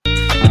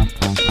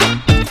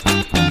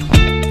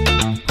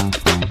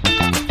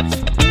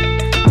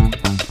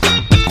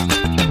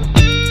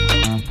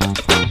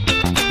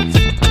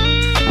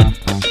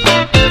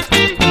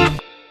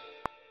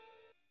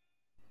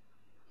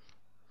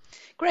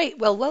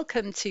Well,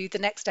 welcome to the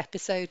next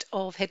episode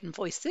of Hidden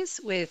Voices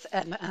with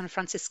Emma and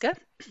Francisca.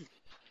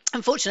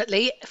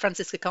 Unfortunately,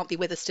 Francisca can't be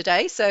with us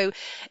today, so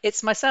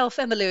it's myself,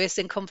 Emma Lewis,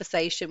 in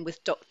conversation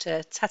with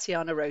Dr.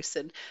 Tatiana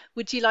Rowson.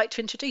 Would you like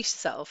to introduce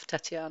yourself,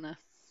 Tatiana?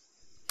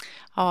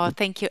 Oh,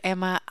 thank you,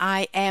 Emma.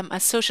 I am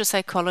a social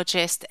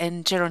psychologist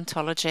and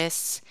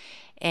gerontologist,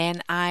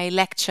 and I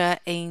lecture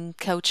in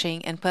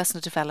coaching and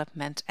personal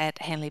development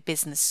at Henley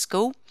Business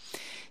School.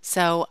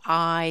 So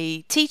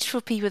I teach for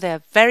people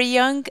that are very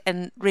young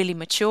and really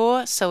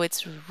mature. So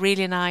it's a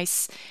really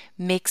nice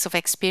mix of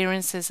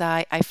experiences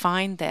I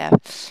find there.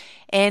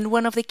 And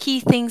one of the key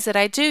things that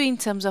I do in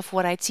terms of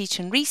what I teach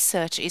and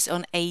research is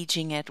on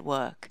aging at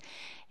work.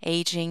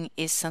 Aging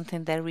is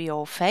something that we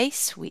all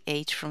face. We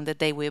age from the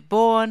day we're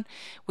born.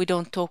 We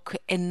don't talk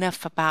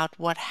enough about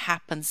what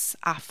happens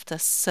after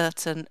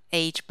certain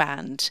age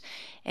band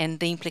and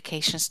the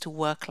implications to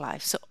work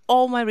life. So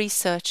all my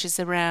research is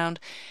around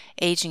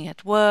aging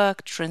at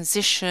work,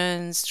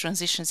 transitions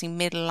in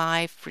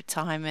midlife,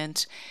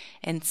 retirement,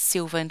 and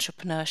silver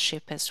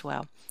entrepreneurship as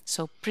well.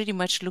 So pretty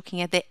much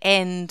looking at the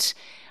end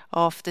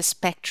of the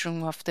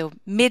spectrum of the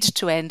mid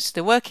to end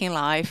the working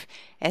life,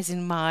 as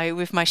in my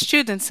with my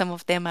students, some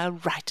of them are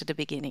right at the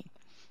beginning.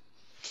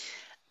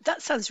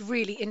 That sounds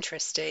really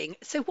interesting.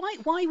 So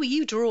why were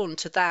you drawn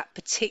to that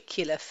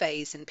particular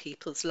phase in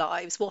people's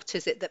lives? What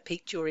is it that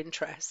piqued your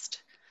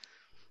interest?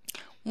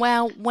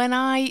 Well, when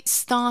I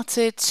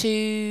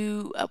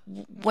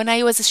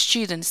was a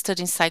student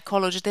studying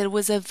psychology, there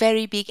was a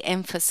very big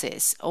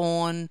emphasis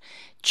on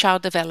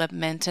child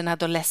development and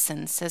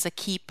adolescence as a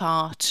key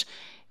part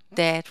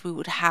that we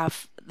would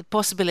have the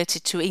possibility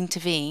to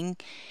intervene.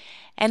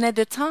 And at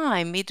the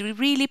time, it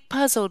really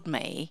puzzled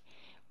me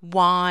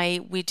why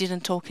we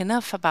didn't talk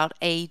enough about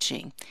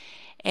aging.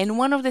 And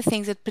one of the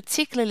things that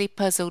particularly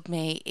puzzled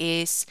me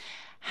is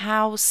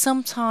how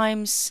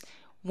sometimes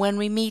when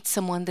we meet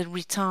someone that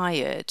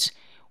retired,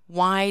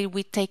 why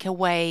we take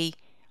away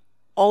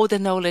all the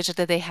knowledge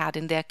that they had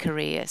in their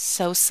careers.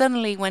 So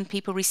suddenly, when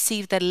people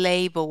receive the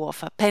label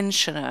of a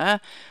pensioner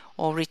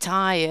or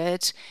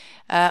retired,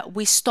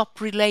 we stop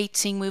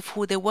relating with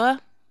who they were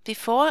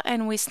before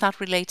and we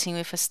start relating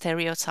with a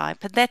stereotype.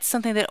 But that's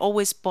something that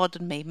always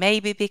bothered me,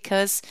 maybe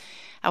because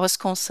I was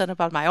concerned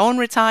about my own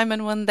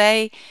retirement one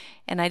day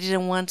and I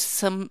didn't want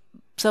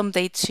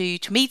someday to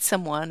meet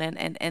someone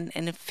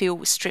and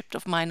feel stripped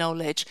of my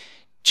knowledge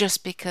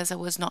just because I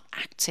was not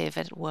active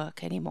at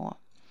work anymore.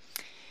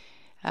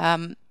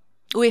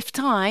 With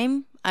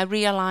time, I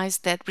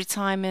realized that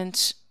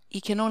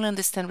you can only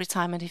understand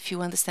retirement if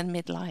you understand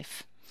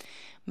midlife.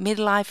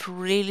 Midlife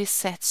really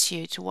sets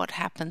you to what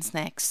happens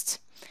next.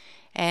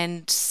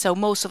 And so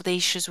most of the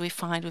issues we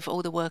find with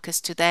older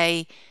workers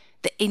today,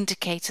 the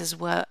indicators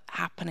were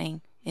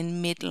happening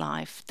in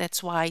midlife.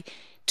 That's why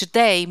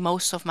today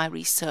most of my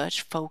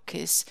research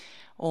focus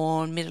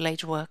on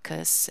middle-aged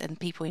workers and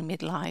people in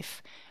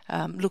midlife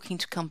looking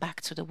to come back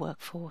to the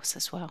workforce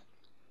as well.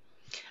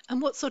 And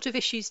what sort of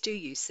issues do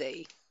you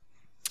see?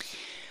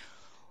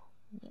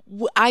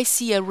 I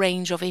see a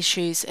range of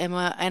issues,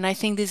 Emma, and I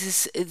think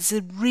it's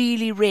a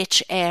really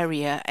rich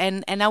area.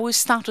 And I will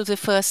start with the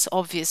first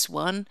obvious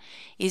one,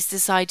 is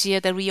this idea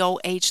that we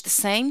all age the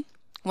same.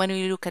 When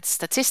we look at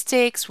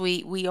statistics,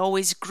 we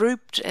always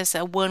grouped as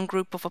one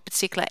group of a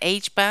particular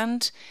age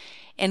band,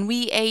 and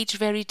we age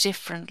very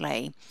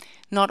differently.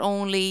 Not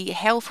only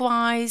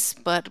health-wise,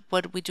 but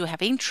what we do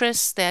have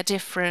interests, they're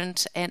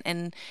different,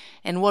 and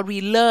what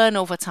we learn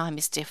over time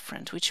is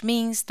different, which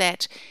means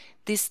that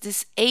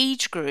this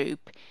age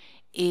group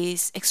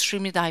is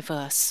extremely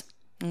diverse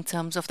in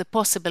terms of the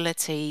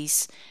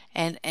possibilities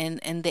and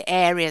the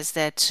areas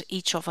that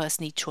each of us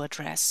need to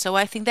address. So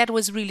I think that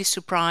was really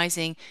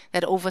surprising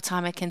that over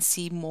time I can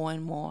see more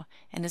and more.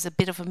 And there's a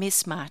bit of a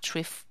mismatch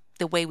with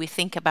the way we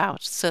think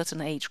about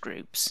certain age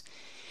groups.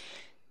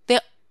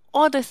 The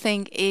other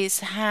thing is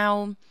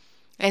how,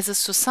 as a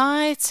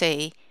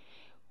society,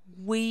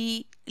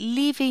 we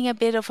living a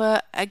bit of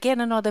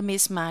another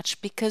mismatch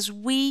because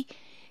we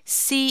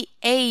see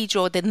age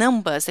or the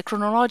numbers, the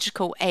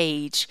chronological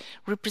age,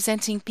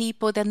 representing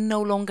people that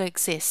no longer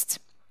exist.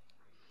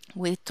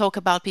 We talk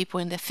about people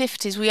in their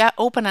 50s. We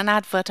open an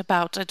advert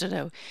about, I don't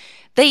know,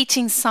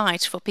 dating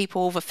sites for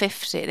people over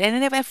 50.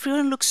 And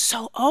everyone looks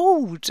so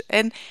old.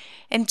 And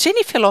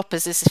Jennifer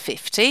Lopez is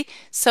 50.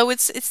 So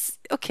it's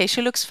okay,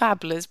 she looks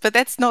fabulous. But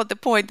that's not the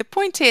point. The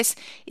point is,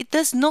 it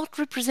does not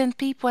represent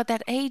people at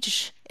that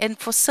age. And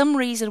for some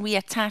reason, we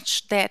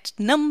attach that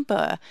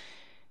number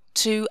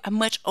to a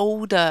much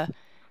older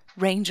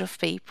range of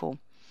people.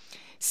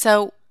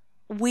 So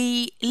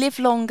we live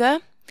longer,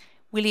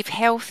 we live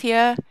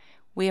healthier,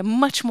 we are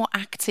much more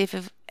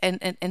active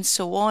and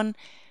so on,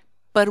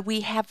 but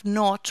we have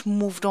not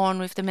moved on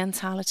with the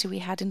mentality we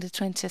had in the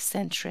 20th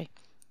century.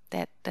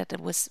 That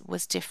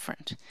was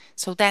different.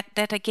 So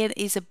that again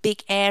is a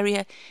big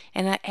area,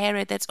 and an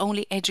area that's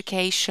only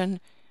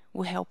education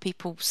will help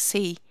people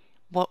see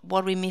what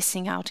we're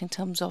missing out in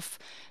terms of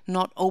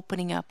not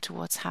opening up to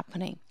what's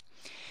happening.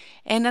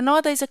 And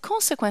another is a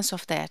consequence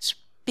of that,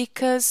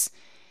 because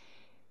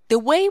the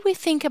way we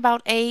think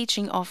about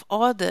aging of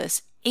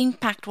others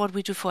impact what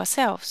we do for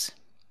ourselves.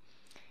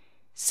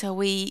 So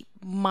we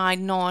might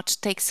not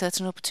take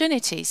certain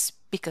opportunities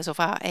because of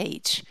our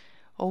age,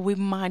 or we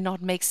might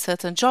not make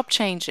certain job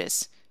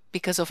changes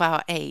because of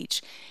our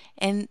age.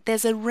 And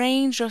there's a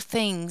range of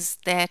things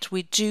that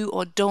we do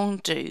or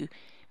don't do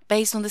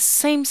based on the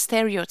same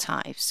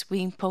stereotypes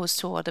we impose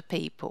to other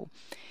people.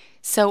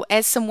 So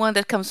as someone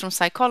that comes from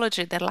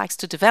psychology that likes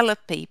to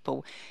develop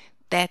people,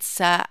 that's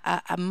a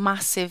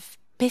massive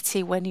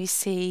pity when you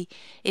see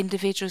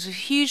individuals with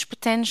huge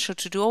potential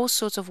to do all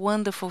sorts of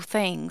wonderful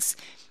things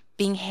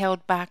being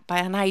held back by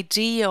an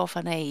idea of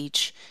an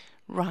age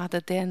rather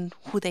than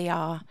who they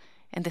are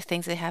and the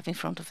things they have in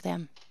front of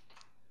them.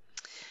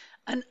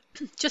 And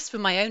just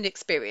from my own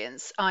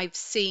experience, I've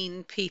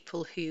seen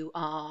people who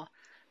are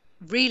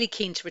really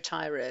keen to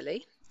retire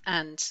early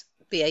and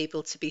be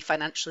able to be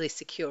financially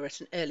secure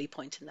at an early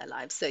point in their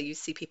lives. So you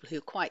see people who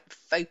are quite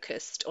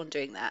focused on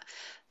doing that.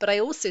 But I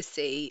also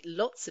see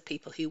lots of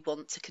people who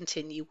want to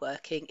continue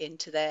working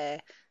into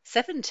their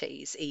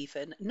 70s,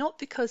 even, not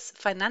because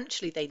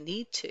financially they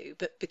need to,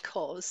 but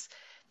because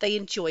they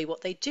enjoy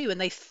what they do and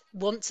they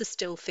want to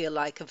still feel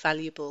like a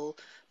valuable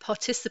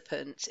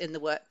participant in the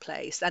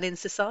workplace and in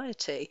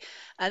society.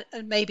 And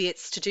maybe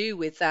it's to do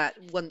with that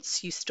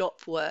once you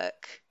stop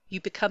work, you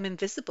become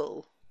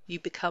invisible. You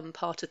become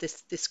part of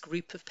this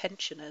group of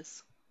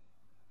pensioners.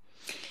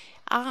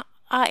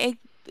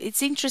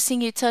 It's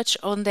interesting you touch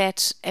on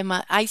that,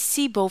 Emma. I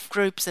see both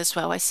groups as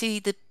well. I see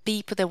the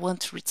people that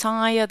want to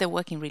retire, they're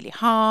working really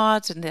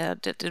hard and they're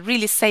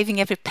really saving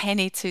every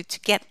penny to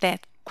get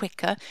that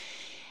quicker.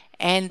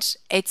 And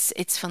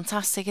it's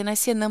fantastic. And I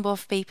see a number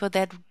of people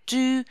that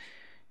do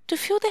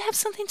feel they have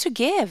something to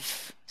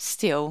give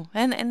still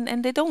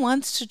and they don't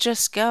want to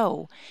just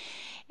go.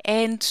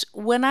 And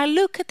when I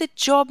look at the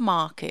job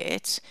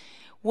market,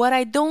 what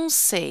I don't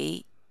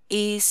see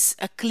is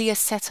a clear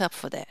setup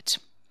for that.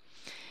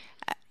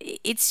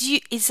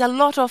 It's a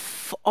lot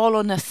of all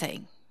or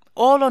nothing,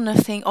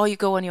 or you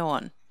go on your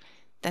own.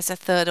 That's a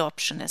third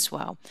option as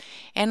well.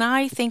 And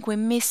I think we're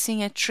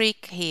missing a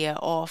trick here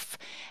of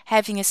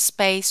having a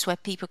space where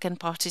people can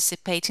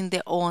participate in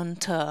their own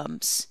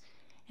terms.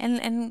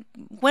 And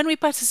when we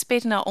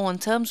participate in our own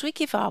terms, we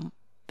give our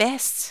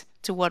best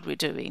to what we're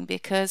doing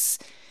because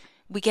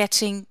we're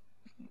getting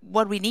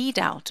what we need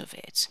out of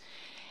it.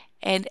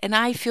 And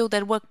I feel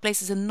that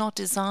workplaces are not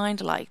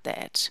designed like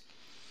that.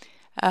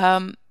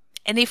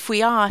 And if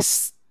we are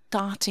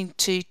starting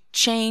to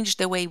change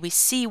the way we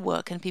see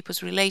work and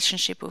people's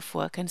relationship with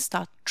work and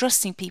start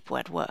trusting people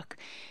at work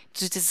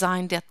to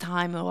design their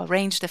time or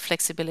arrange their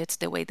flexibility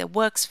the way that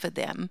works for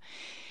them,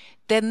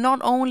 then not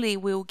only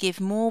will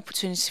give more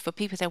opportunities for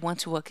people that want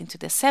to work into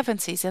their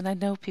 70s, and I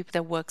know people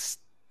that work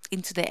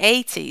into their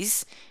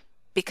 80s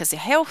because they're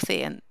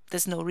healthy and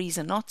there's no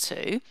reason not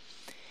to,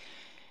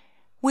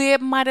 we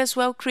might as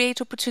well create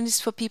opportunities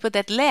for people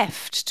that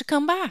left to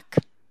come back.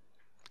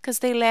 Because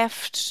they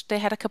left, they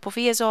had a couple of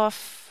years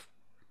off,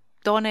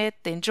 done it,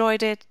 they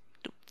enjoyed it,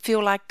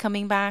 feel like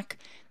coming back,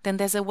 then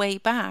there's a way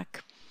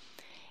back.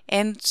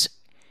 And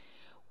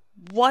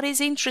what is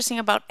interesting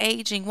about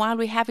aging, while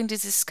we're having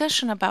this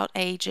discussion about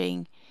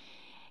aging,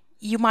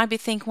 you might be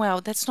thinking,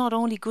 well, that's not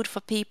only good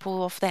for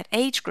people of that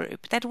age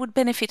group, that would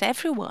benefit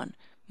everyone.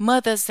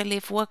 Mothers that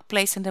leave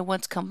workplace and they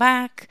want to come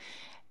back,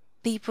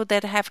 people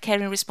that have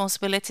caring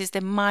responsibilities, they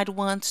might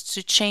want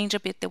to change a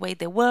bit the way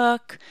they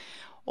work,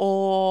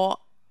 or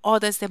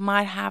others that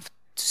might have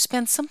to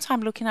spend some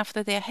time looking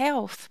after their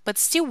health but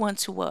still want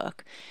to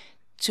work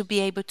to be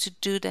able to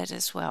do that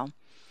as well.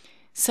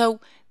 So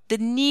the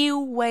new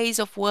ways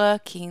of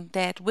working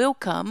that will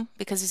come,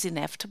 because it's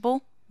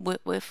inevitable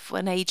with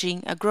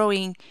a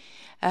growing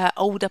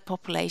older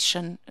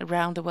population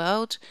around the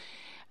world,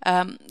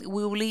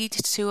 will lead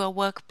to a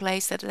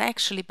workplace that is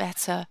actually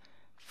better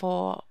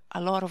for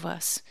a lot of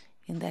us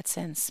in that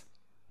sense.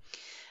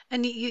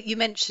 And you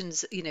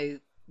mentioned,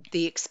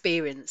 the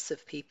experience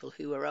of people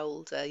who are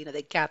older.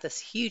 They gather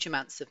huge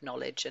amounts of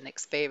knowledge and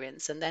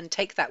experience and then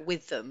take that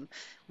with them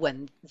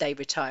when they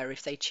retire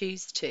if they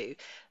choose to.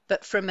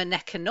 But from an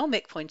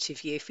economic point of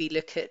view, if we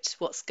look at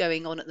what's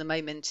going on at the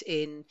moment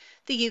in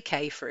the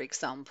UK, for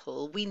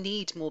example, we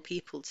need more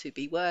people to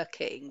be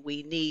working.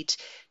 We need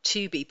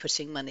to be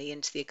putting money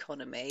into the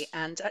economy.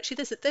 And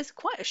actually, there's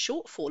quite a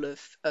shortfall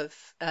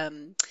of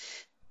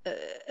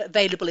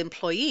available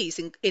employees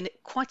in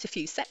quite a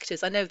few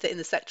sectors. I know that in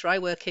the sector I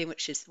work in,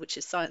 which is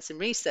science and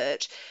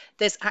research,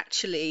 there's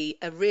actually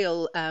a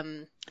real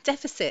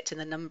deficit in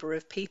the number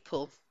of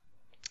people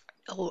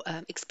or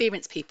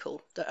experienced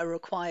people that are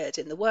required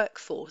in the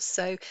workforce.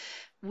 So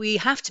we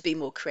have to be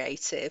more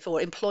creative,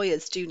 or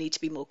employers do need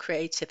to be more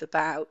creative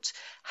about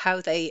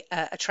how they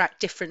attract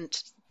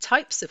different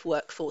types of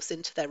workforce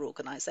into their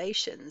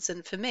organizations.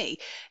 And for me,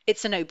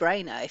 it's a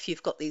no-brainer if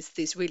you've got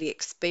these really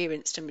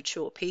experienced and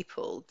mature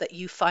people that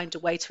you find a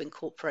way to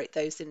incorporate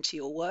those into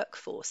your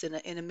workforce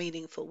in a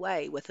meaningful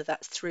way, whether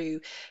that's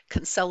through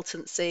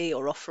consultancy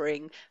or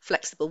offering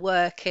flexible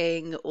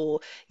working,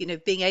 or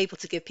being able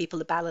to give people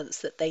the balance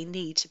that they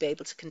need to be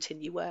able to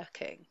continue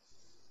working.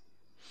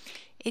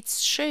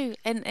 It's true,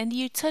 and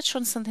you touch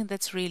on something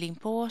that's really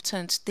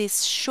important,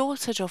 this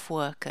shortage of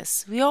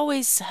workers. We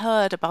always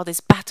heard about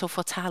this battle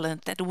for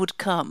talent that would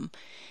come,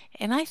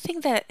 and I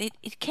think that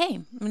it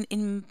came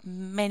in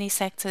many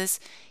sectors.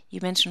 You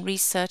mentioned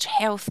research,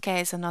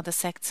 healthcare is another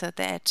sector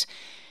that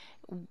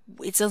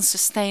it's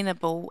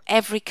unsustainable.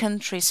 Every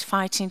country is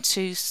fighting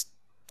to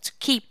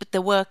keep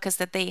the workers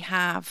that they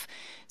have.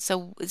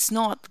 So it's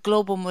not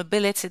global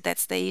mobility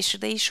that's the issue.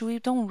 The issue, we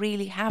don't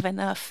really have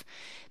enough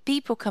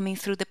people coming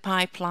through the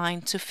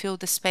pipeline to fill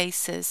the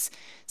spaces.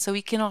 So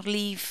we cannot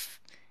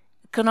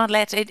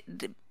let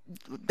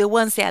the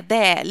ones that are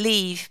there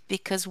leave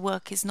because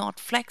work is not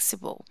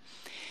flexible.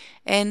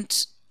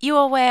 And you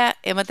are aware,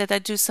 Emma, that I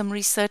do some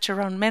research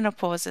around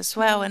menopause as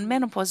well. And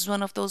menopause is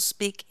one of those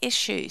big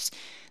issues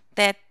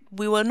that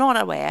we were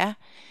not aware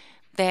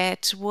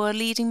that were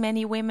leading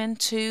many women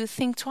to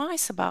think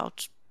twice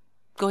about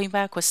going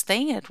back or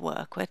staying at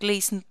work, or at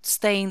least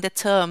staying the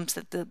terms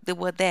that they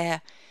were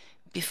there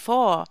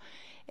before.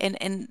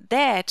 And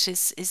that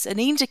is an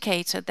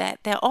indicator that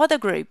there are other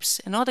groups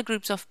and other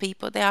groups of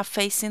people that are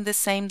facing the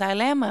same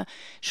dilemma.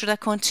 Should I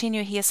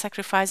continue here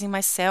sacrificing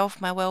myself,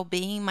 my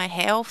well-being, my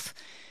health,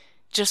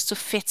 just to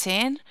fit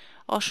in?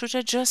 Or should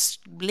I just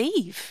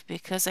leave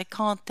because I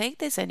can't take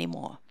this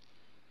anymore?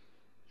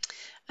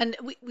 And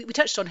we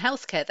touched on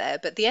healthcare there,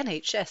 but the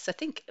NHS, I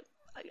think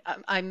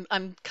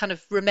I'm kind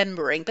of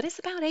remembering, but it's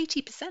about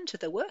 80%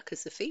 of the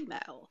workers are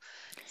female.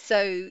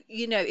 So,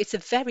 it's a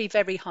very,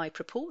 very high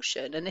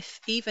proportion. And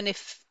even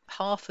if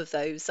half of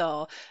those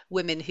are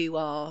women who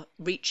are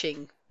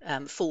reaching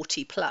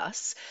 40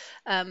 plus,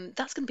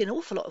 that's going to be an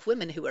awful lot of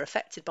women who are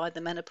affected by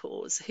the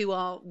menopause who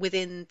are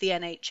within the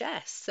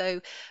NHS.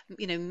 So,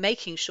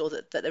 making sure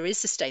that there is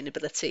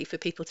sustainability for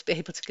people to be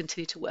able to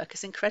continue to work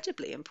is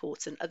incredibly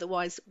important.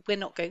 Otherwise, we're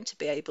not going to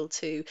be able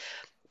to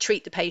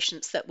treat the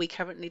patients that we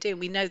currently do. And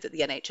we know that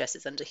the NHS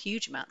is under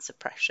huge amounts of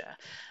pressure.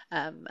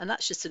 And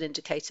that's just an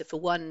indicator for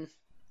one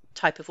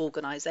type of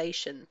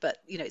organisation, but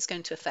it's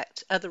going to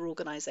affect other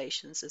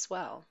organisations as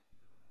well.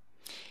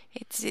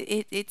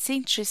 It's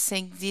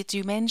interesting that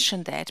you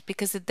mentioned that,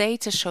 because the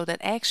data show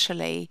that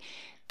actually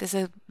there's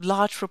a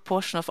large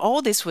proportion of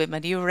all these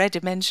women you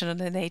already mentioned on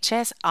the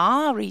NHS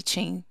are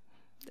reaching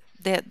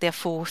their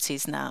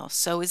 40s now.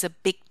 So it's a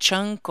big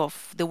chunk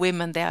of the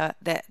women that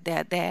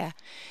are there.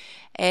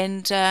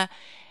 And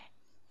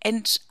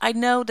I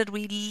know that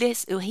we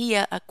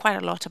hear quite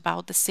a lot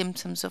about the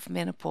symptoms of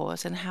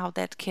menopause and how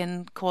that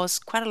can cause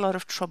quite a lot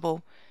of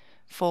trouble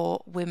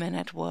for women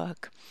at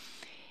work.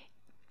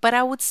 But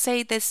I would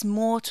say there's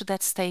more to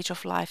that stage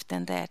of life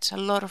than that. A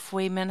lot of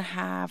women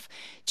have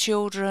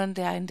children,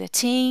 they are in their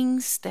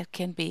teens, that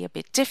can be a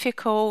bit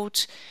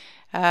difficult.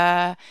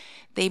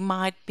 They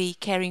might be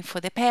caring for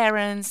their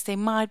parents, they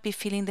might be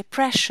feeling the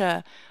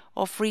pressure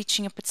of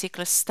reaching a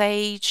particular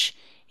stage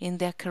in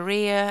their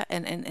career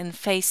and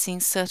facing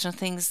certain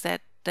things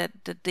that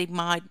they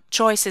might,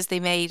 choices they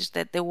made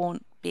that they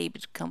won't be able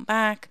to come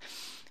back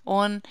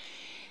on.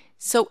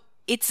 So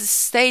it's a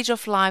stage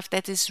of life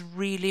that is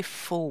really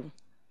full.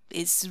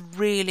 It's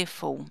really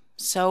full.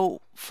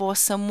 So for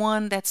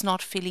someone that's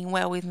not feeling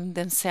well within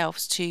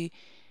themselves to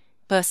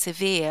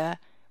persevere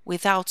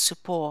without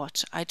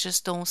support, I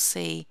just don't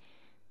see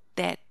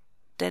that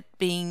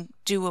being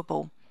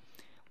doable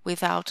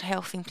without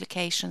health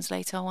implications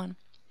later on.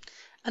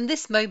 And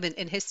this moment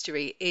in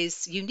history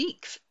is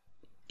unique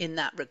in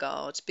that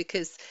regard,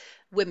 because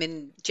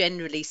women,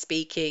 generally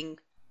speaking,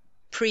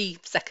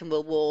 pre-Second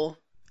World War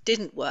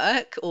didn't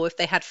work, or if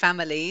they had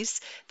families,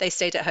 they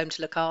stayed at home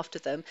to look after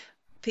them.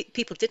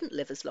 People didn't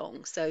live as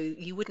long, so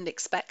you wouldn't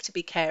expect to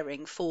be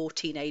caring for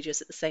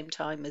teenagers at the same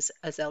time as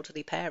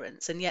elderly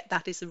parents. And yet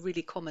that is a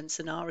really common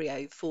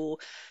scenario for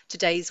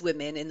today's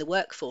women in the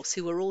workforce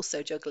who are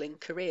also juggling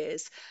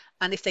careers.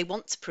 And if they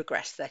want to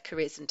progress their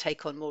careers and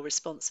take on more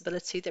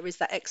responsibility, there is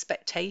that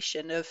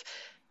expectation of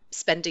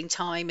spending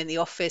time in the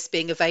office,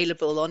 being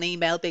available on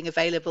email, being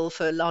available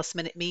for last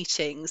minute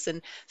meetings,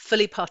 and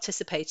fully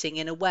participating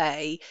in a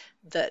way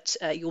that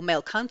your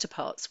male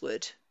counterparts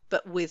would,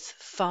 but with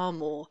far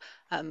more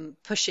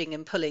pushing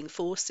and pulling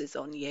forces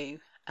on you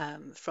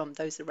from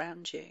those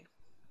around you.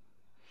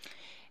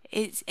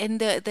 And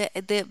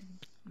the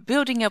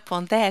building up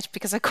on that,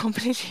 because I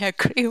completely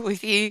agree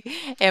with you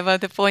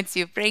about the points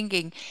you're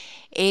bringing,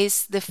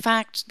 is the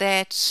fact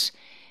that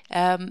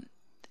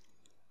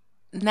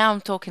now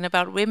I'm talking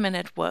about women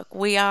at work.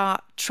 We are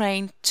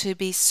trained to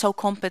be so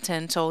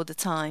competent all the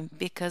time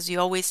because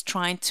you're always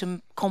trying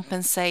to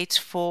compensate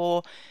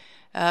for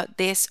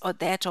this or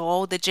that, or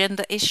all the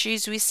gender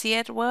issues we see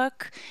at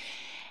work.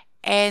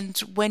 And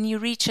when you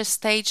reach a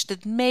stage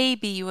that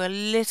maybe you're a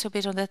little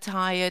bit on the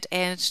tired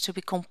end to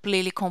be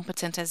completely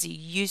competent as you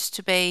used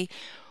to be,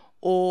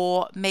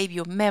 or maybe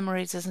your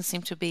memory doesn't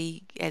seem to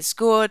be as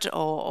good,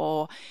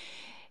 or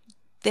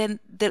then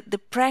the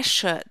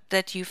pressure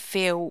that you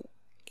feel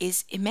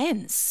is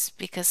immense,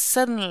 because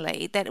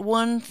suddenly that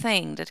one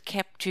thing that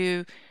kept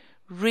you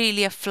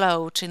really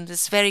afloat in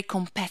this very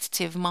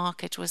competitive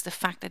market was the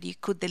fact that you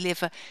could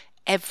deliver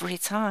every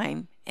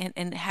time,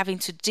 and having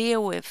to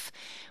deal with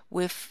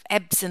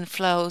ebbs and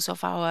flows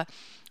of our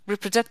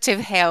reproductive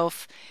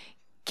health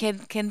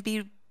can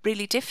be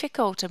really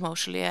difficult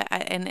emotionally.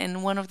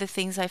 And one of the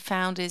things I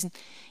found is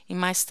in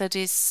my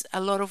studies,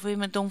 a lot of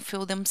women don't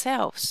feel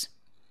themselves,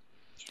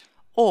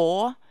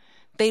 or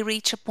they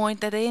reach a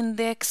point that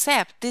they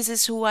accept this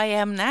is who I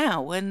am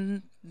now,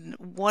 and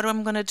what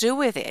I'm going to do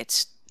with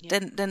it. Yeah.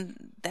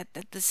 Then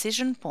that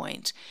decision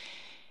point.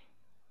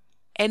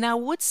 And I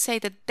would say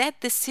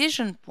that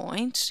decision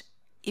point,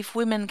 if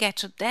women get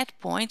to that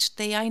point,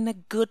 they are in a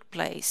good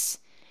place,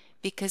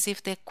 because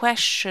if they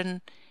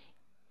question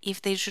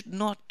if they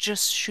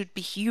should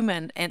be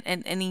human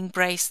and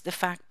embrace the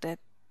fact that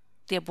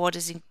their body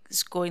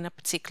is going a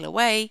particular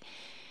way,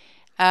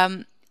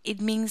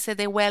 it means that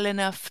they're well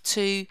enough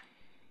to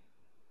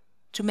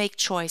make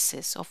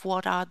choices of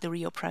what are the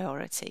real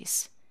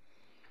priorities.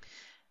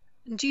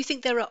 Do you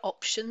think there are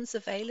options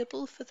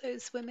available for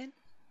those women?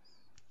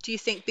 Do you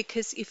think,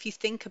 because if you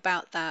think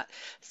about that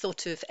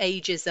sort of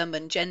ageism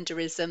and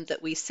genderism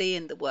that we see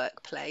in the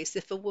workplace,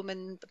 if a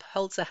woman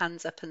holds her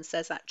hands up and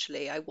says,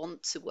 actually, I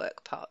want to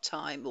work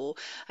part-time, or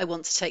I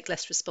want to take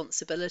less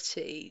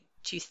responsibility,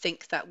 do you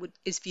think that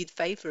is viewed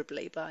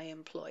favourably by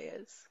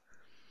employers?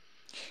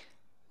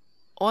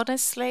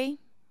 Honestly,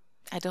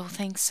 I don't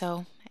think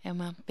so,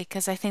 Emma,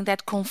 because I think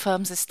that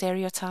confirms a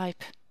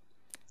stereotype.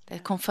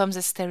 That confirms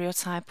a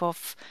stereotype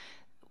of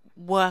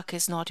work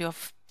is not your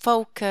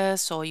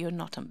focus, or you're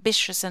not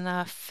ambitious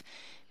enough,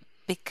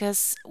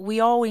 because we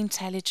are all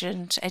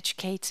intelligent,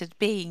 educated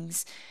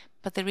beings,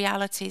 but the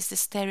reality is the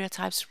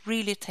stereotypes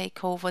really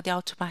take over the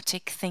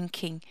automatic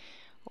thinking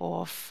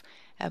of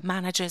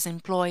managers,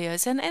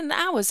 employers, and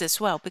ours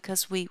as well,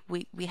 because we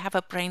have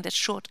a brain that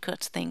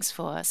shortcuts things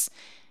for us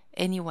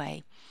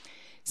anyway.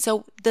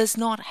 So does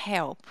not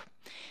help.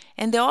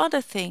 And the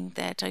other thing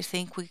that I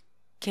think we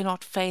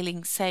cannot fail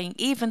in saying,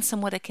 even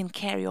someone that can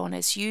carry on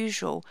as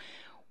usual,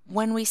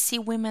 when we see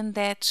women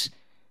that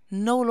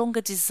no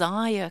longer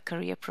desire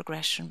career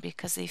progression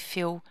because they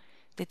feel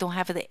they don't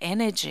have the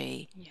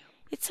energy,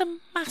 it's a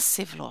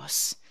massive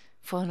loss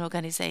for an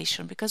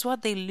organization, because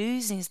what they're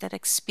losing is that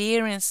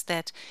experience,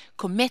 that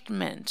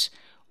commitment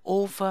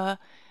over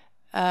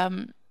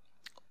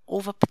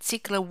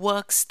particular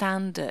work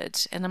standard.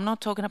 And I'm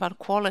not talking about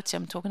quality,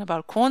 I'm talking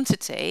about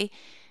quantity,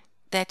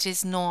 that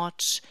is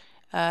not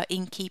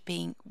in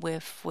keeping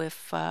with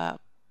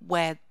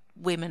where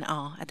women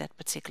are at that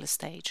particular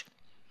stage.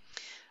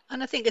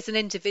 And I think as an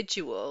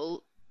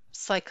individual,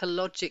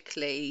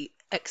 psychologically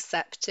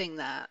accepting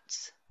that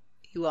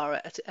you are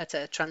at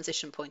a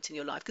transition point in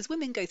your life, because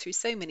women go through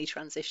so many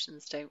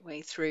transitions, don't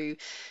we? Through,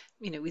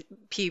 with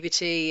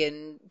puberty,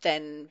 and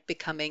then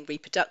becoming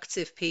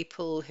reproductive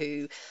people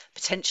who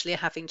potentially are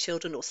having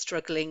children or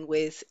struggling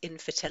with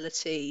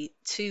infertility,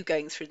 to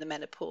going through the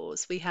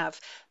menopause. We have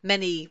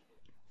many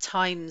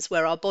times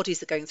where our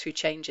bodies are going through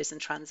changes and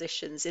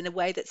transitions in a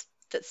way that's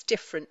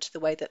different to the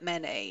way that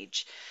men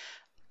age.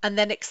 And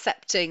then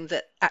accepting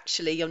that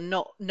actually you're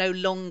no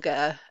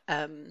longer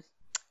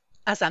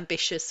as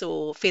ambitious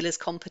or feel as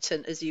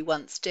competent as you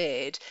once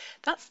did.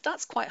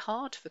 That's quite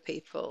hard for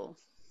people.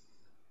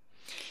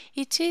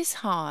 It is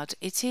hard,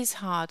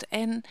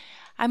 and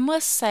I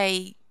must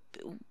say,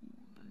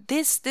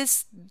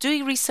 this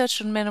doing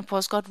research on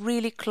menopause got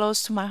really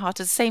close to my heart.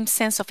 The same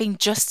sense of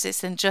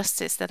injustice and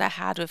justice that I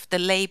had with the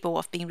label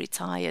of being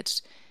retired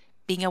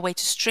being a way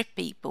to strip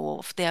people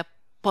of their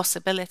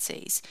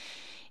possibilities,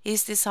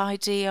 is this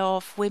idea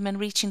of women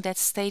reaching that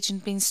stage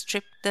and being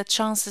stripped the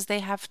chances they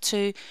have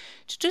to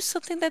do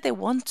something that they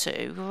want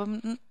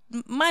to.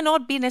 Might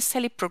not be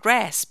necessarily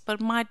progress, but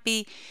might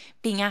be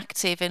being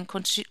active and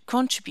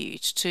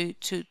contribute to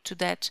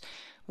that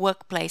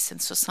workplace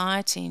and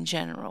society in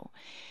general.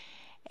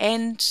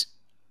 And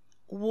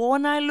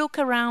when I look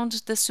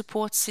around the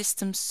support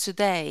systems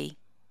today,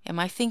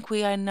 I think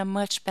we are in a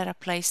much better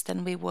place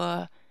than we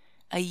were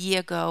a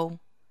year ago,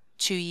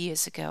 2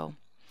 years ago.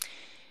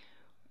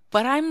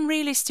 But I'm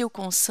really still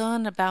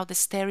concerned about the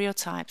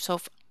stereotypes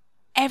of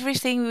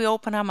everything we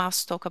open our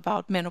mouths to talk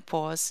about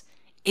menopause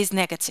is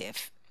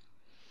negative.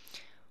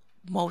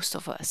 Most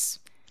of us.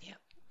 Yeah.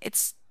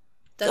 It's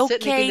That's okay.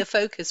 certainly been the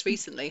focus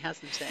recently,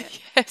 hasn't it?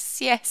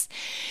 Yes.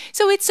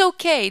 So it's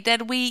okay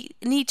that we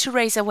need to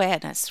raise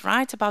awareness,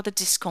 right, about the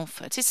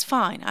discomfort. It's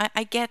fine.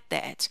 I get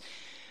that.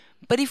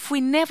 But if we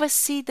never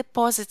see the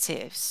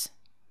positives,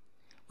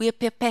 we are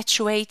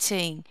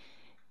perpetuating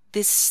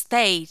this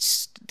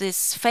stage,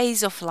 this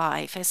phase of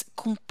life as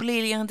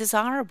completely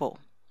undesirable.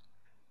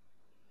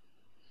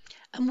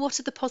 And what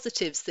are the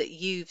positives that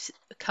you've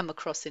come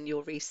across in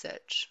your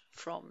research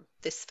from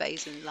this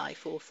phase in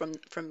life, or from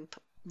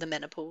the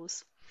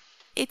menopause?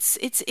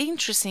 It's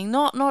interesting.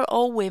 Not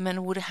all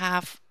women would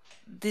have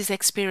this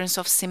experience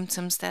of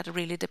symptoms that are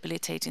really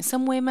debilitating.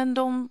 Some women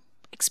don't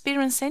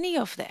experience any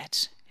of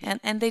that,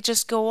 and they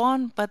just go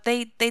on, but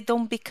they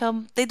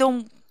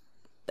don't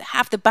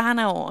have the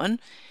banner on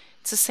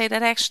to say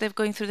that actually they're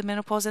going through the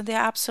menopause and they're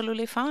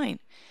absolutely fine.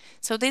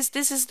 So this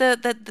is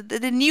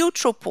the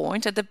neutral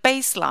point at the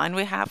baseline.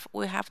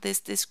 We have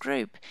this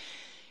group.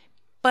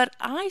 But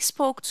I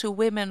spoke to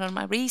women on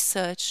my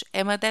research,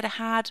 Emma, that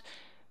had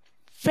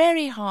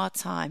very hard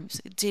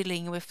times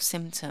dealing with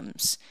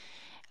symptoms,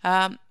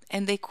 and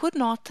they could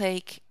not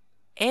take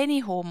any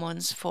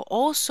hormones for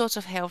all sorts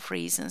of health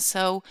reasons.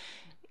 So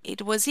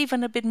it was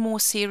even a bit more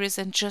serious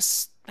than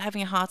just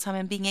having a hard time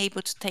and being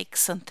able to take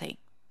something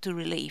to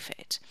relieve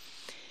it.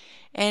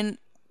 And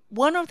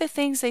one of the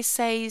things they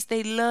say is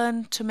they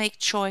learn to make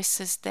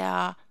choices that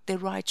are the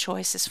right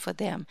choices for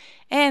them.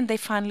 And they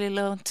finally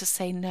learn to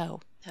say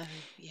no. Oh,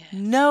 yes.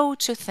 No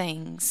to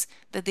things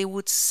that they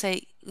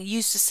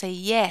used to say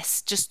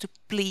yes just to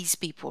please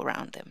people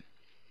around them.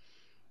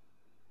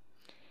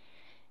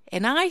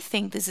 And I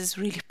think this is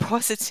really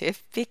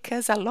positive,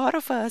 because a lot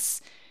of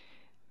us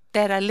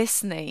that are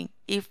listening,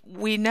 if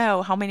we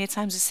know how many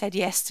times we said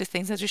yes to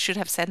things that we should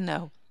have said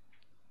no.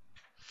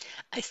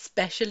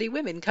 Especially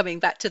women, coming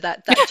back to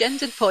that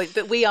gendered point,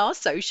 but we are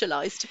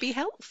socialized to be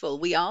helpful.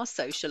 We are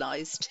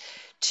socialized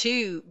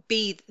to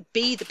be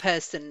the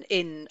person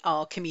in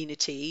our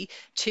community,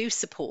 to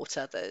support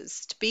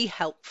others, to be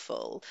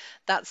helpful.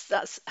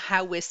 That's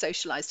how we're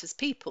socialized as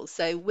people.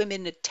 So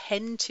women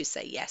tend to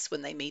say yes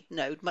when they meet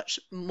no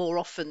much more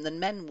often than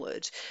men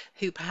would,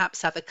 who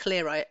perhaps have a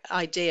clear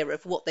idea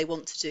of what they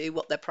want to do,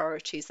 what their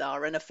priorities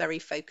are, and are very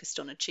focused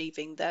on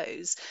achieving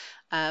those,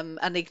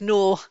 and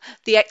ignore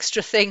the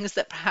extra things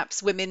that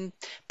perhaps women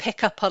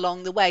pick up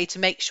along the way to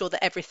make sure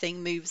that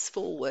everything moves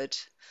forward.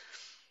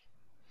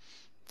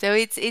 So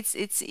it's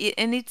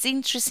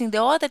interesting.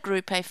 The other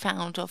group I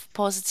found of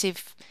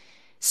positive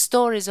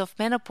stories of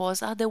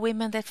menopause are the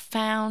women that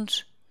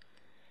found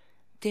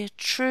their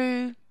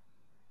true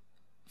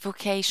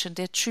vocation,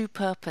 their true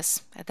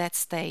purpose at that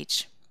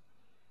stage.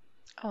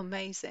 Oh,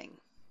 amazing.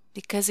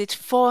 Because it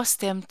forced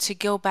them to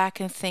go back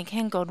and think,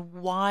 hang on,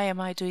 why am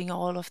I doing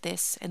all of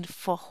this and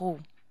for who?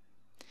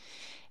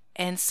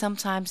 And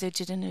sometimes they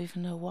didn't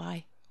even know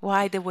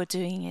why they were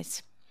doing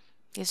it.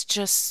 It's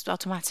just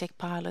automatic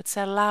pilots.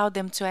 It allowed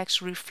them to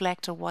actually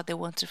reflect on what they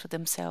wanted for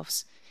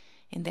themselves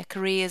in their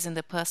careers, in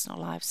their personal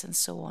lives, and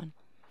so on.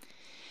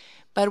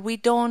 But we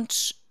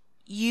don't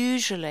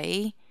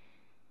usually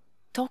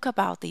talk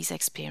about these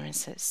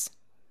experiences.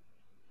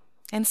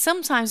 And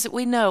sometimes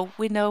we know,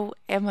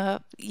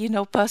 Emma,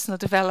 personal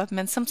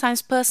development.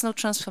 Sometimes personal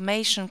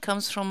transformation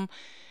comes from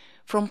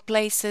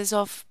places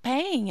of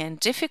pain and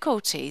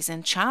difficulties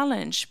and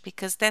challenge,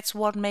 because that's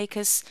what makes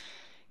us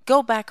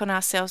go back on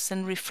ourselves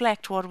and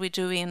reflect what we're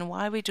doing and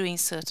why we're doing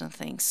certain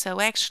things. So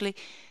actually,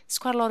 it's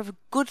quite a lot of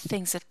good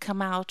things that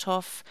come out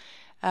of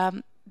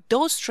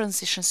those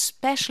transitions,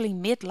 especially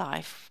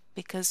midlife,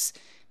 because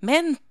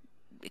men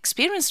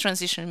experience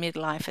transition in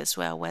midlife as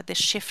well, where the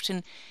shift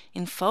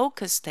in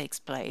focus takes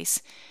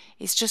place.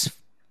 It's just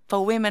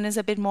for women is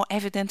a bit more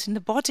evident in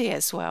the body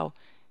as well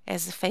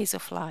as the phase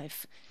of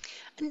life.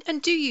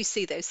 And do you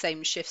see those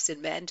same shifts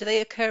in men? Do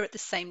they occur at the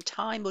same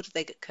time, or do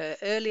they occur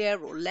earlier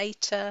or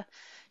later?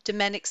 Do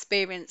men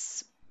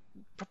experience,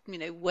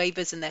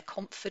 waivers in their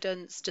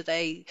confidence? Do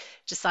they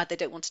decide they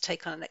don't want to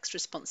take on an extra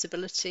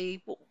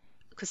responsibility?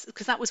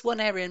 Because that was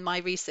one area in my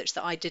research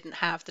that I didn't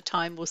have the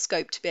time or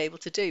scope to be able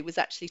to do, was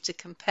actually to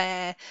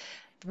compare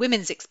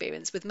women's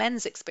experience with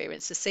men's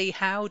experience to see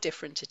how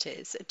different it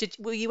is.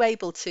 Were you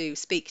able to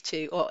speak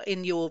to, or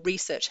in your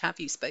research, have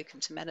you spoken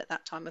to men at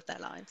that time of their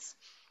lives?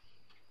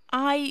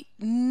 I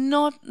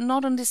not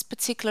on this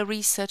particular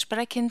research, but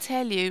I can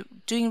tell you,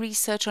 doing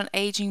research on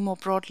aging more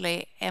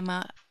broadly,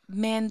 Emma,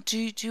 men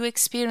do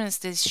experience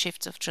these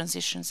shifts of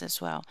transitions as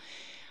well.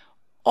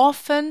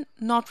 Often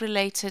not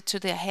related to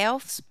their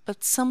health,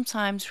 but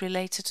sometimes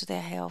related to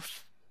their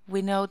health.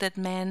 We know that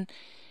men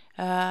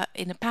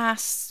in the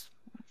past,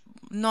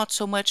 not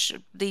so much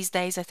these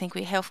days. I think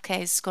healthcare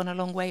has gone a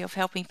long way of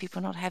helping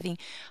people not having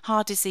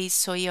heart disease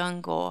so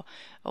young,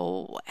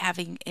 or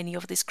having any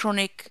of these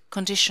chronic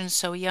conditions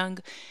so young.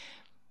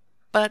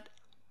 But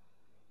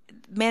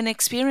men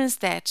experience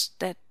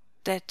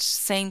that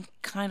same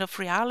kind of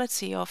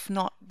reality of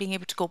not being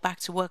able to go back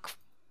to work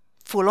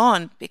full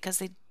on, because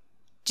they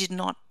did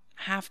not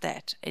have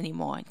that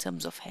anymore in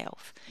terms of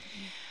health.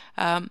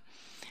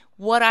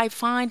 What I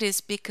find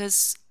is,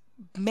 because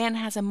men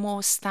has a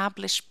more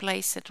established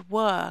place at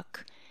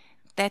work,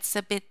 that's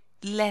a bit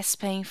less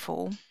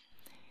painful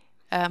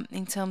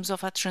in terms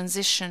of a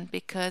transition,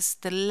 because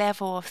the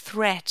level of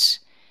threat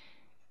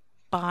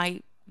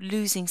by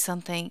losing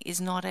something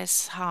is not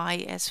as high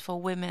as for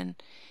women.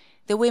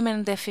 The women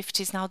in their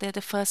 50s now, they're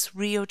the first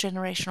real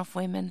generation of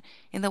women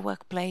in the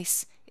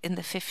workplace in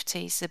the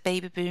 50s, the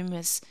baby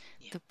boomers.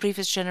 The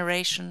previous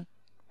generation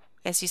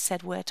as you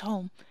said, were at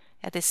home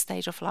at this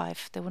stage of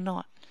life. They were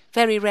not.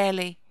 Very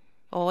rarely,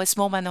 or a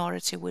small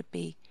minority would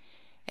be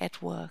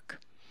at work.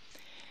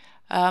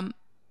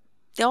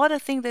 The other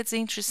thing that's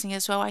interesting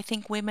as well, I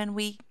think women,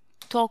 we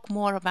talk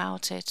more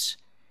about it,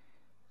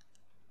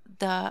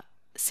 the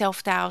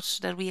self-doubt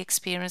that we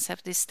experience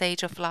at this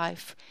stage of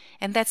life.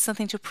 And that's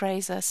something to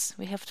praise us.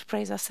 We have to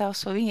praise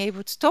ourselves for being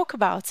able to talk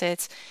about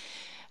it,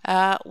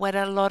 where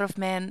a lot of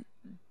men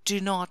do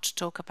not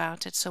talk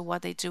about it. So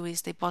what they do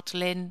is they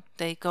bottle in,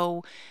 they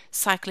go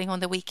cycling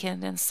on the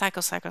weekend and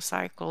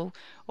cycle,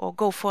 or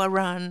go for a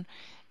run,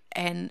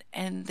 and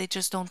they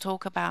just don't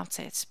talk about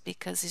it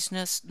because it's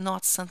just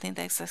not something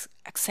that's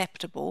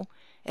acceptable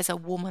as a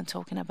woman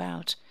talking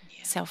about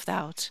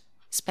self-doubt,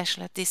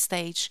 especially at this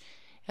stage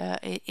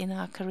in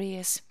our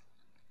careers.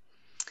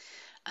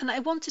 And I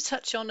want to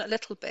touch on a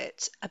little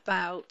bit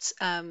about,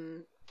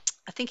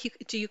 I think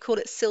you call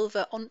it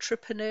silver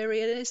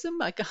entrepreneurialism?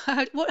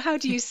 How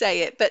do you say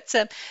it? But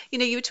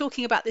you were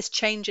talking about this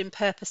change in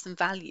purpose and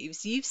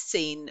values. You've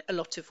seen a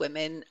lot of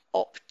women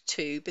opt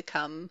to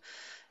become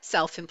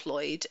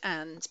self-employed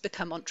and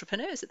become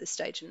entrepreneurs at this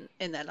stage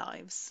in their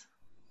lives.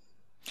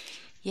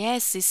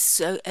 Yes,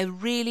 it's a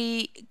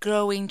really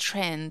growing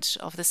trend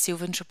of the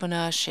silver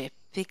entrepreneurship,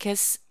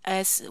 because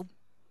as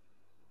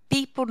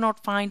people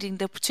not finding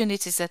the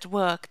opportunities at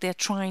work, they're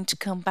trying to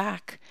come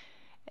back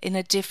in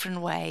a different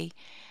way.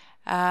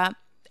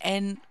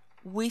 And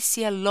we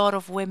see a lot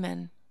of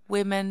women,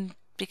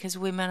 because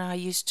women are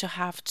used to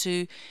have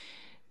to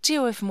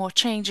deal with more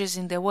changes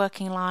in their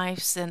working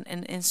lives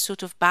and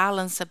sort of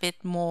balance a bit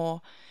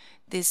more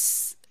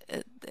this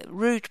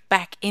route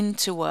back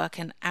into work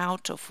and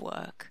out of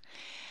work.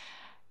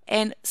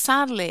 And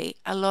sadly,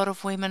 a lot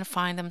of women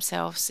find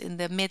themselves in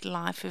their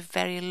midlife with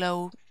very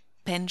low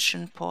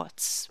pension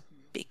pots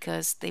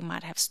because they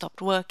might have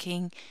stopped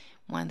working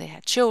when they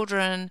had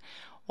children,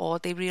 or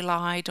they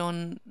relied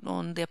on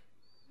their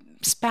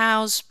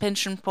spouse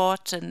pension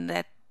pot and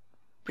that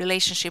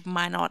relationship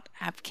might not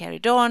have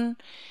carried on.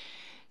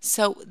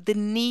 So the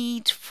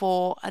need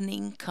for an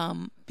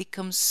income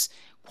becomes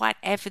quite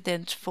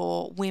evident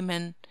for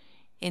women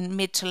in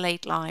mid to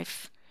late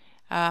life.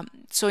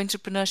 So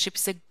entrepreneurship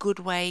is a good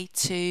way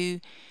to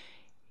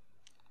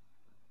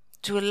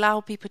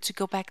allow people to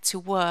go back to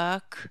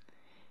work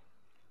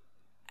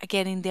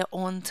again in their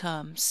own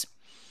terms.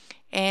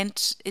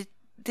 And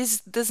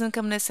this doesn't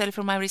come necessarily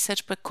from my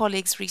research, but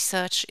colleagues'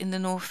 research in the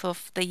north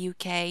of the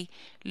UK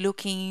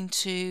looking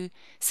into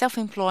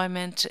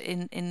self-employment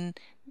in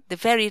the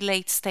very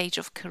late stage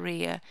of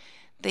career.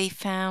 They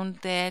found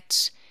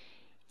that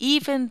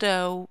even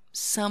though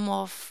some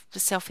of the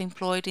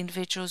self-employed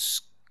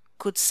individuals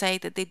could say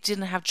that they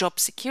didn't have job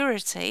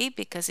security,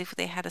 because if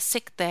they had a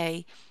sick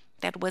day,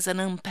 that was an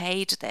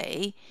unpaid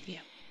day,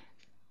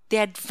 the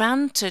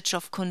advantage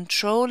of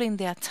controlling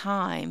their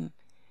time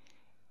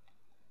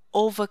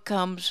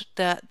overcomes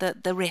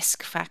the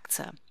risk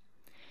factor.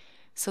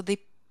 So they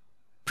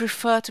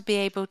prefer to be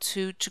able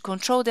to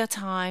control their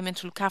time and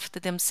to look after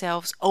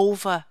themselves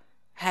over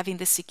having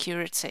the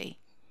security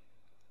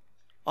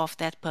of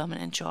that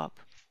permanent job.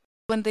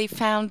 When they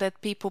found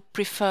that people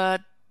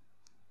preferred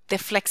the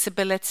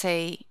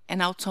flexibility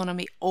and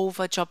autonomy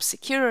over job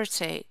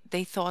security,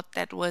 they thought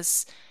that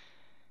was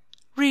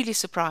really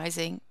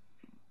surprising,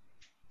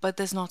 but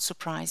does not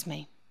surprise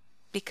me.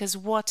 Because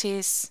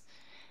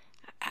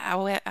I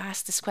will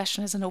ask this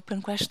question as an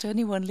open question to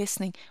anyone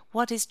listening,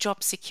 what is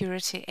job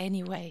security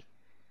anyway?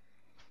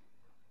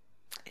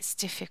 It's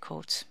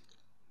difficult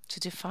to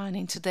define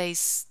in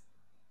today's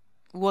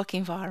work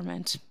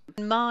environment.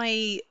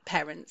 My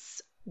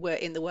parents were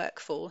in the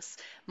workforce.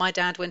 My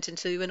dad went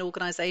into an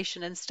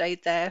organisation and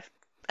stayed there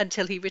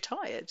until he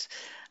retired.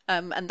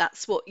 And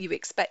that's what you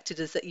expected,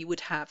 is that you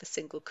would have a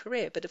single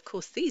career. But of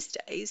course, these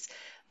days,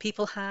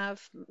 people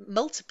have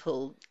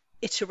multiple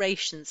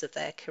iterations of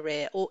their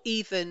career, or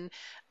even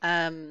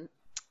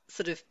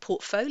sort of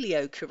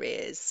portfolio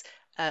careers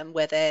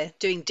where they're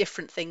doing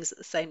different things at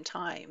the same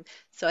time.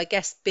 So I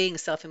guess being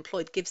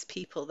self-employed gives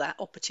people that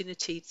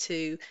opportunity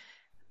to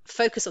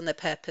focus on their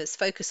purpose,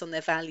 focus on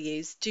their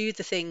values, do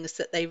the things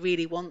that they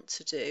really want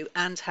to do,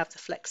 and have the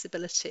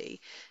flexibility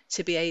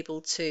to be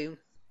able to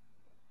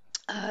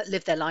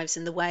live their lives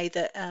in the way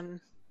that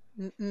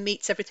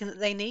meets everything that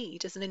they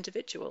need as an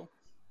individual.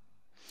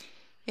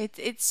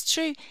 It's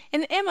true.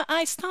 And Emma,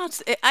 I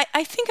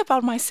think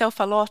about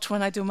myself a lot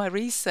when I do my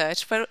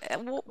research, but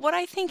what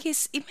I think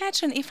is,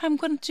 imagine if I'm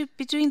going to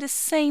be doing the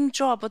same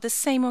job or the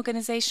same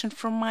organization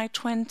from my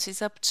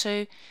 20s up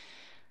to,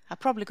 I'm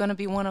probably going to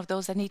be one of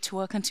those that need to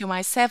work until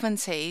my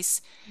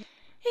 70s.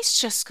 It's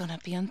just going to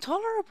be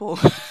intolerable.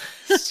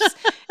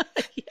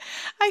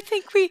 I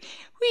think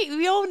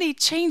we all need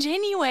change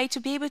anyway to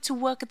be able to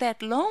work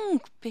that long,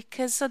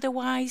 because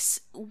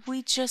otherwise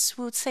we just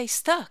would stay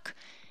stuck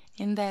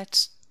in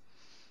that.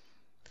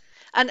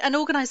 And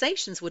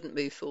organizations wouldn't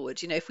move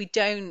forward, if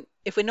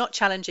we're not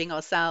challenging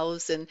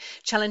ourselves and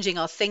challenging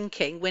our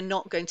thinking, we're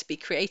not going to be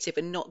creative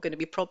and not going to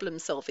be problem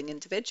solving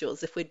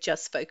individuals. If we're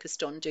just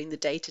focused on doing the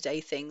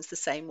day-to-day things the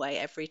same way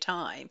every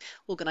time,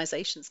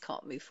 organizations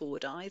can't move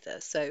forward either.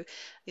 So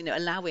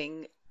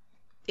allowing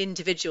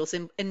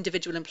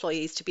individual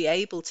employees to be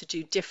able to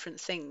do different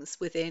things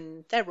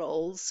within their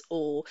roles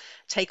or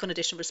take on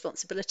additional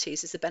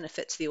responsibilities is a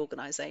benefit to the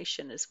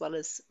organization as well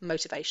as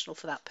motivational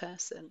for that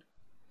person.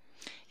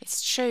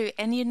 It's true.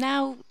 And you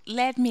now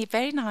led me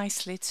very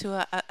nicely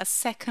to a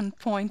second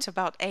point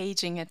about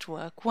aging at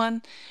work.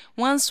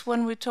 Once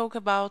when we talk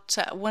about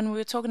when we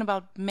were talking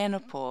about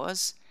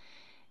menopause,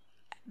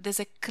 there's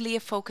a clear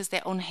focus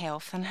there on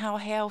health and how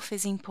health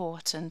is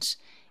important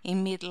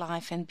in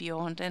midlife and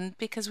beyond. And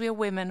because we are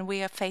women,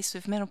 we are faced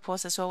with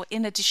menopause as well,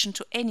 in addition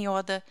to any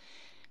other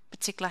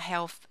particular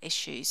health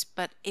issues.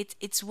 But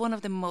it's one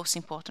of the most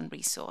important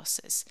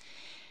resources.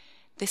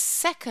 The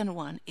second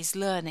one is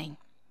learning.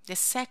 The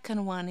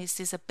second one is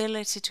this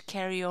ability to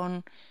carry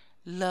on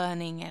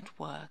learning at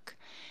work.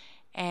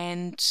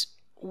 And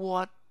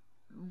what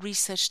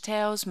research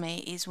tells me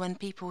is when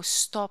people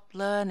stop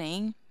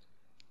learning,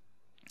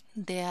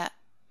 their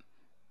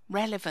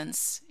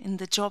relevance in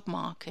the job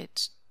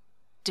market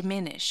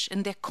diminish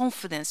and their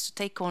confidence to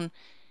take on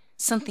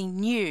something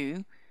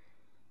new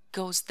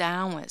goes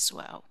down as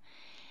well.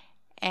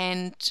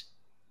 And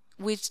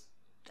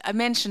I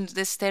mentioned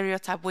the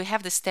stereotype. We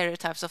have the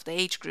stereotypes of the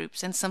age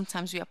groups, and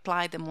sometimes we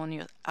apply them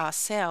on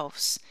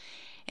ourselves.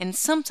 And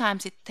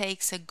sometimes it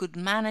takes a good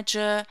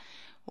manager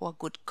or a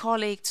good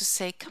colleague to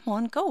say, come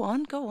on, go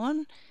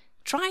on.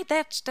 Try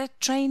that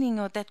training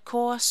or that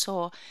course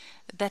or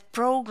that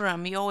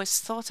program you always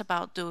thought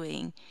about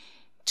doing,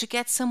 to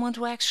get someone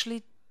to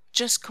actually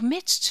just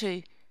commit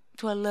to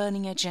a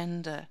learning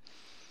agenda.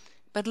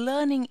 But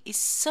learning is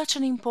such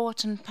an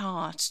important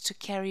part to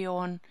carry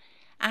on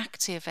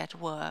active at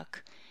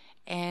work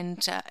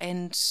and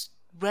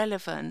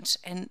relevant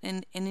and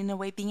in a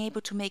way being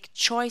able to make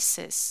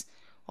choices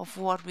of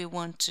what we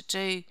want to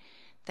do,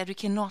 that we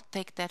cannot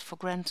take that for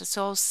granted.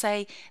 So I'll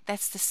say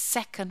that's the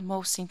second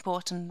most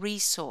important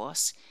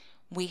resource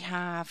we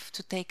have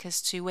to take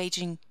us to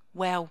aging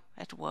well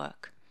at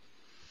work.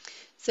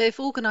 So if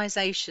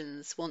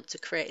organizations want to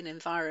create an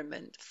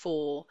environment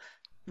for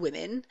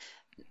women,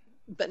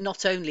 but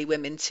not only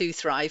women, to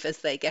thrive as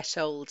they get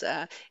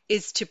older,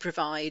 is to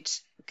provide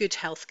good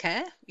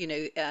healthcare.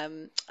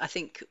 I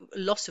think a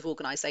lot of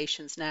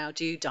organizations now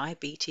do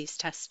diabetes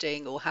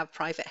testing or have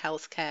private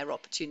healthcare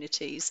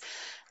opportunities.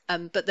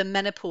 But the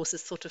menopause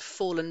has sort of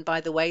fallen by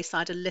the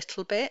wayside a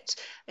little bit,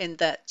 in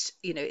that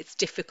it's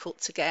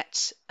difficult to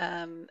get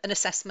an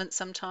assessment.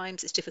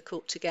 Sometimes it's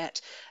difficult to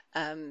get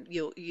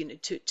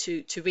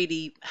to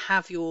really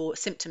have your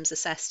symptoms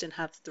assessed and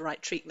have the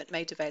right treatment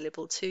made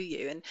available to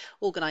you. And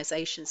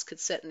organisations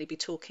could certainly be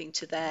talking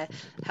to their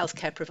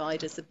healthcare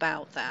providers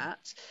about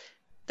that.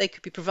 They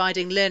could be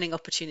providing learning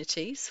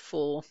opportunities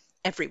for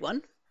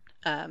everyone,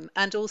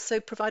 and also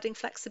providing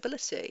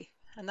flexibility.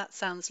 And that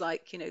sounds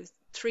like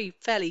three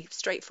fairly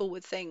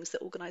straightforward things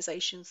that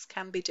organisations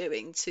can be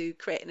doing to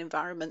create an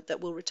environment that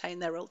will retain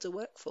their older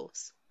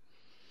workforce.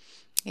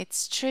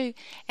 It's true.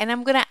 And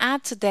I'm going to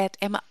add to that,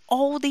 Emma,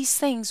 all these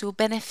things will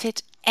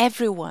benefit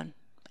everyone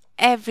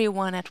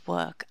at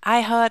work.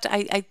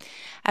 I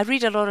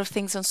read a lot of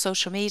things on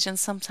social media, and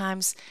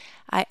sometimes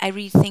I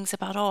read things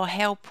about,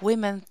 help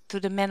women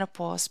through the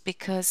menopause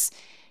because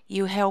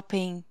you're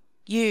helping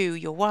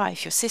your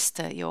wife, your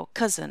sister, your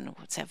cousin, or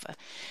whatever.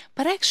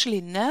 But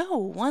actually, no.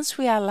 Once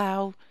we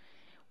allow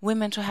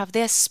women to have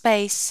their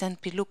space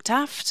and be looked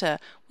after,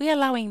 we're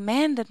allowing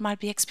men that might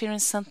be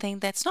experiencing something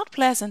that's not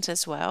pleasant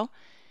as well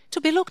to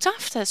be looked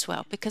after as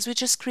well, because we're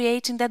just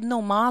creating that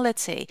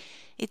normality.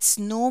 It's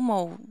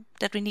normal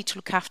that we need to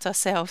look after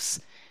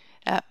ourselves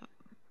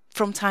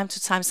from time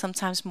to time,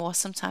 sometimes more,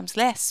 sometimes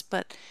less,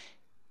 but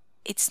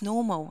it's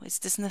normal.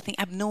 There's nothing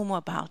abnormal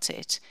about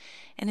it.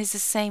 And it's the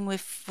same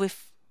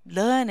with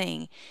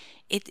learning.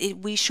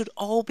 We should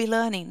all be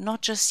learning,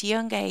 not just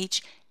young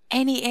age.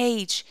 Any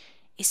age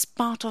is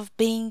part of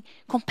being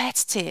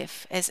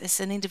competitive as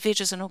an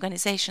individual, as an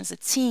organization, as a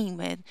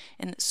team,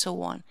 and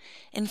so on.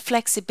 And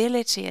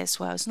flexibility as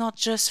well. It's not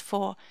just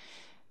for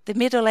the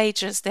Middle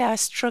Ages, they are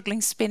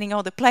struggling spinning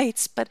all the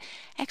plates, but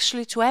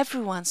actually to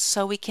everyone,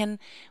 so we can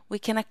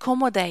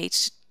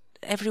accommodate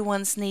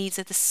everyone's needs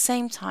at the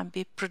same time,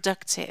 be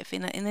productive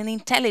in an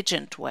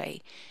intelligent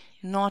way,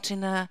 not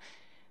in a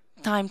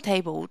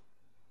timetable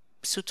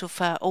sort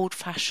of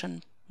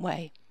old-fashioned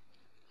way.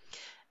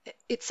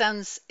 It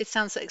sounds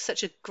like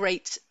such a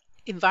great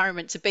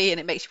environment to be in.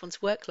 It makes you want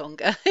to work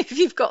longer if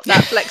you've got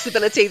that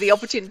flexibility, the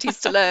opportunities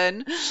to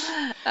learn.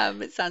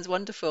 It sounds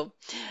wonderful.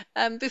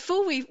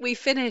 Before we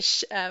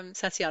finish,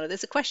 Tatiana,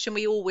 there's a question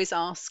we always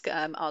ask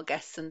our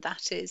guests, and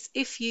that is,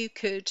 if you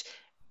could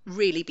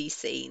really be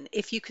seen,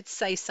 if you could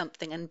say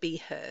something and be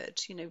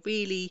heard,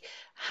 really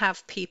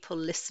have people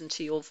listen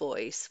to your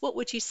voice, what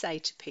would you say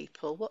to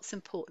people? What's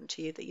important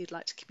to you that you'd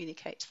like to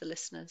communicate to the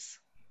listeners?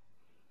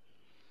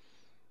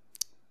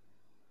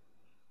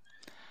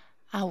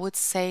 I would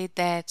say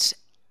that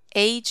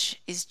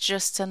age is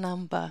just a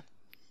number.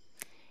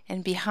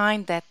 And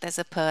behind that, there's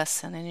a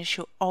person, and you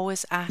should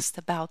always ask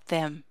about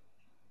them.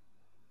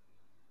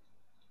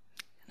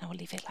 And I will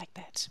leave it like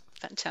that.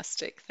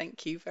 Fantastic.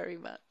 Thank you very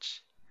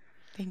much.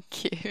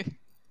 Thank you.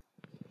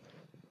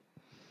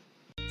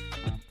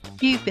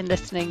 You've been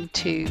listening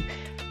to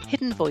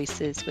Hidden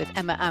Voices with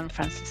Emma and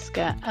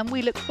Franziska, and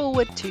we look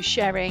forward to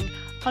sharing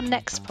our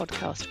next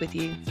podcast with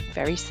you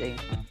very soon.